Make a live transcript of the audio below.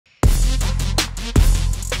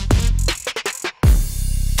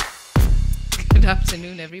Good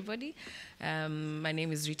afternoon, everybody. My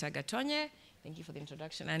name is Rita Gatonye. Thank you for the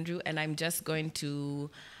introduction, Andrew. And I'm just going to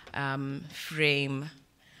frame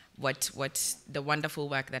what the wonderful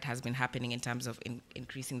work that has been happening in terms of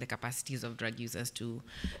increasing the capacities of drug users to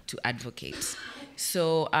advocate.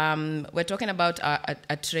 So we're talking about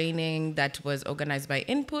a training that was organized by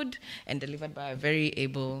Input and delivered by a very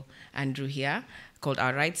able Andrew here, called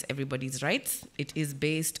Our Rights, Everybody's Rights. It is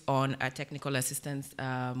based on a technical assistance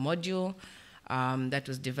module that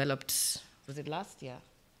was developed, was it last year?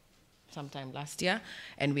 Sometime last year.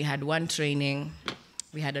 And we had one training.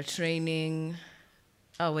 We had a training.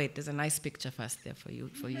 Oh, wait, there's a nice picture first there for you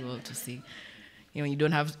all to see. You know, you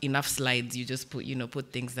don't have enough slides, you just put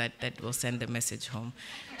things that will send the message home.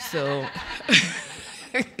 So,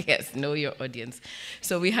 yes, know your audience.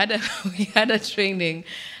 So we had a training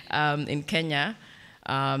in Kenya.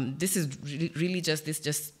 This is really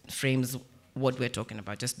just frames what we're talking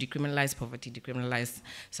about, just decriminalize poverty, decriminalize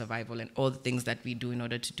survival, and all the things that we do in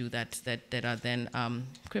order to do that are then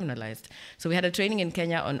criminalized. So we had a training in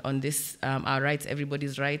Kenya on this, Our Rights,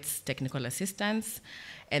 Everybody's Rights, technical assistance.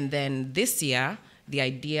 And then this year, the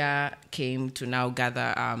idea came to now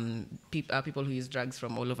gather people who use drugs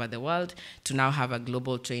from all over the world to now have a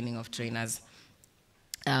global training of trainers.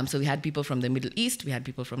 So we had people from the Middle East, we had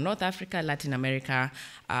people from North Africa, Latin America,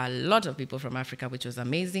 a lot of people from Africa, which was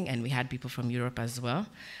amazing, and we had people from Europe as well.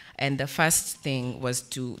 And the first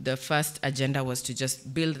agenda was to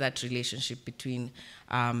just build that relationship between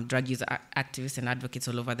drug user activists and advocates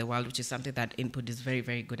all over the world, which is something that Input is very,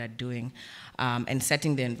 very good at doing, and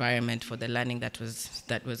setting the environment for the learning that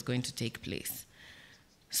was going to take place.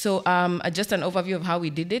 So just an overview of how we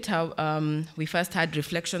did it, how we first had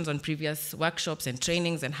reflections on previous workshops and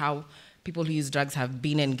trainings and how people who use drugs have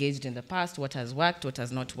been engaged in the past, what has worked, what has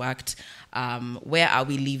not worked, where are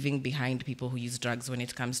we leaving behind people who use drugs when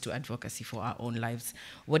it comes to advocacy for our own lives,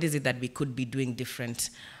 what is it that we could be doing different,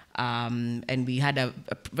 and we had a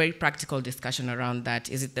very practical discussion around that.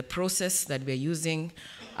 Is it the process that we're using?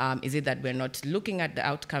 Is it that we're not looking at the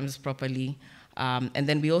outcomes properly? And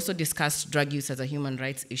then we also discussed drug use as a human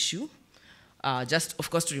rights issue. Just, of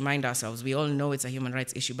course, to remind ourselves, we all know it's a human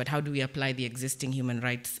rights issue, but how do we apply the existing human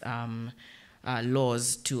rights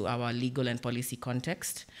laws to our legal and policy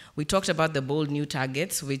context? We talked about the bold new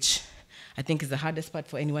targets, which I think is the hardest part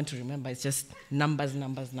for anyone to remember. It's just numbers,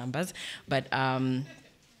 numbers, numbers. But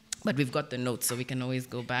we've got the notes, so we can always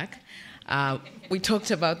go back. We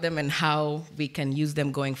talked about them and how we can use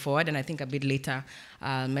them going forward, and I think a bit later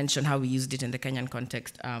I'll mention how we used it in the Kenyan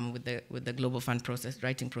context with the Global Fund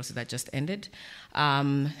writing process that just ended.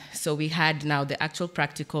 So we had now the actual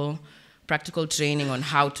practical training on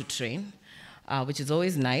how to train, which is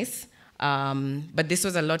always nice. But this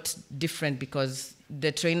was a lot different because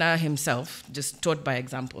the trainer himself just taught by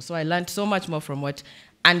example. So I learned so much more from what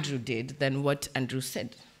Andrew did than what Andrew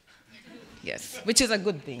said. Yes, which is a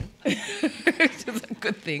good thing. Which is a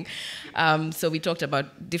good thing. So we talked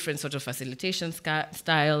about different sort of facilitation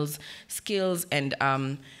styles, skills, and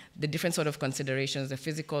the different sort of considerations, the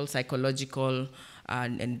physical, psychological,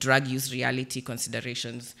 and drug use reality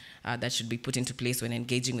considerations that should be put into place when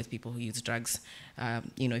engaging with people who use drugs.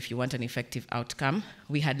 If you want an effective outcome.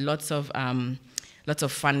 We had lots of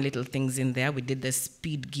fun little things in there. We did the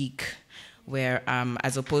Speed Geek, where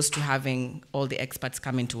as opposed to having all the experts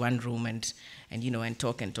come into one room and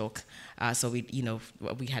talk. So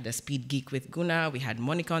we had a Speed Geek with Guna, we had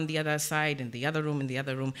Monica on the other side, in the other room.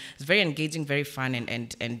 It's very engaging, very fun,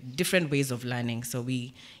 and different ways of learning. So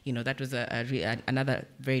that was another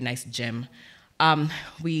very nice gem.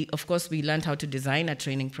 We learned how to design a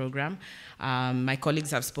training program. My colleagues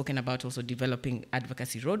have spoken about also developing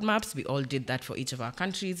advocacy roadmaps. We all did that for each of our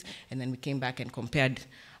countries, and then we came back and compared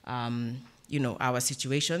our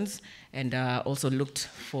situations, and also looked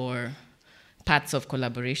for paths of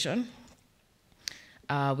collaboration.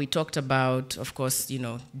 We talked about, of course,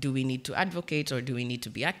 do we need to advocate or do we need to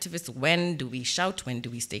be activists? When do we shout? When do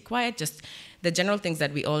we stay quiet? Just the general things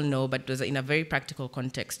that we all know, but was in a very practical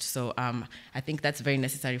context. So I think that's very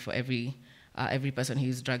necessary for every person who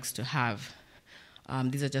uses drugs to have.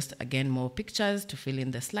 These are just, again, more pictures to fill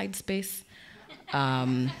in the slide space.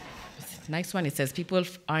 Nice one. It says, people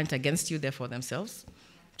aren't against you, they're for themselves.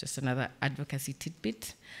 Just another advocacy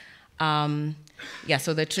tidbit.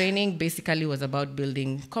 So the training basically was about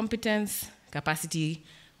building competence, capacity,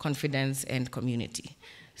 confidence, and community.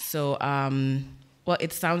 So,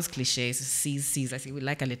 it sounds cliche, so C's. I see we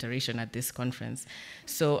like alliteration at this conference.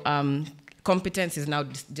 So competence is now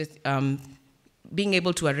just being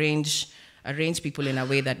able to arrange people in a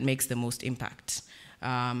way that makes the most impact.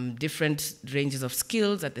 different ranges of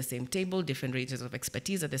skills at the same table, different ranges of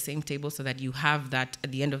expertise at the same table, so that you have that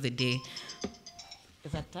at the end of the day.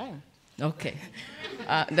 Is that time? Okay.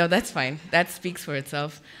 No, that's fine. That speaks for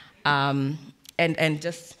itself. And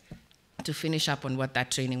just to finish up on what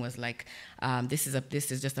that training was like, this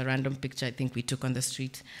is just a random picture I think we took on the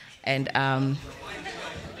street. And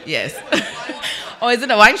yes. Oh, is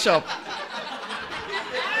it a wine shop?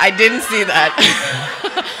 I didn't see that.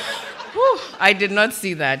 Whew, I did not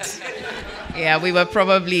see that. Yeah, we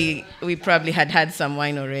probably had some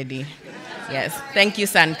wine already. Yes, thank you,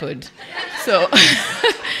 Sanpud.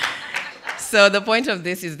 So the point of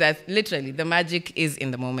this is that literally the magic is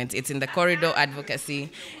in the moment. It's in the corridor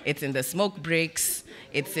advocacy. It's in the smoke breaks.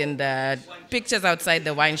 It's in the pictures outside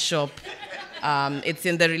the wine shop. It's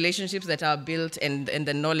in the relationships that are built and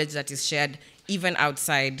the knowledge that is shared even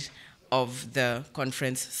outside of the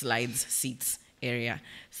conference slides, seats area.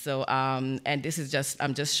 So, and this is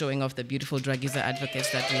I'm just showing off the beautiful drug user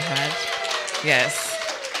advocates that we had. Yes.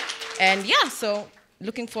 And yeah, so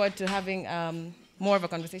looking forward to having more of a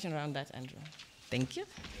conversation around that, Andrew. Thank you.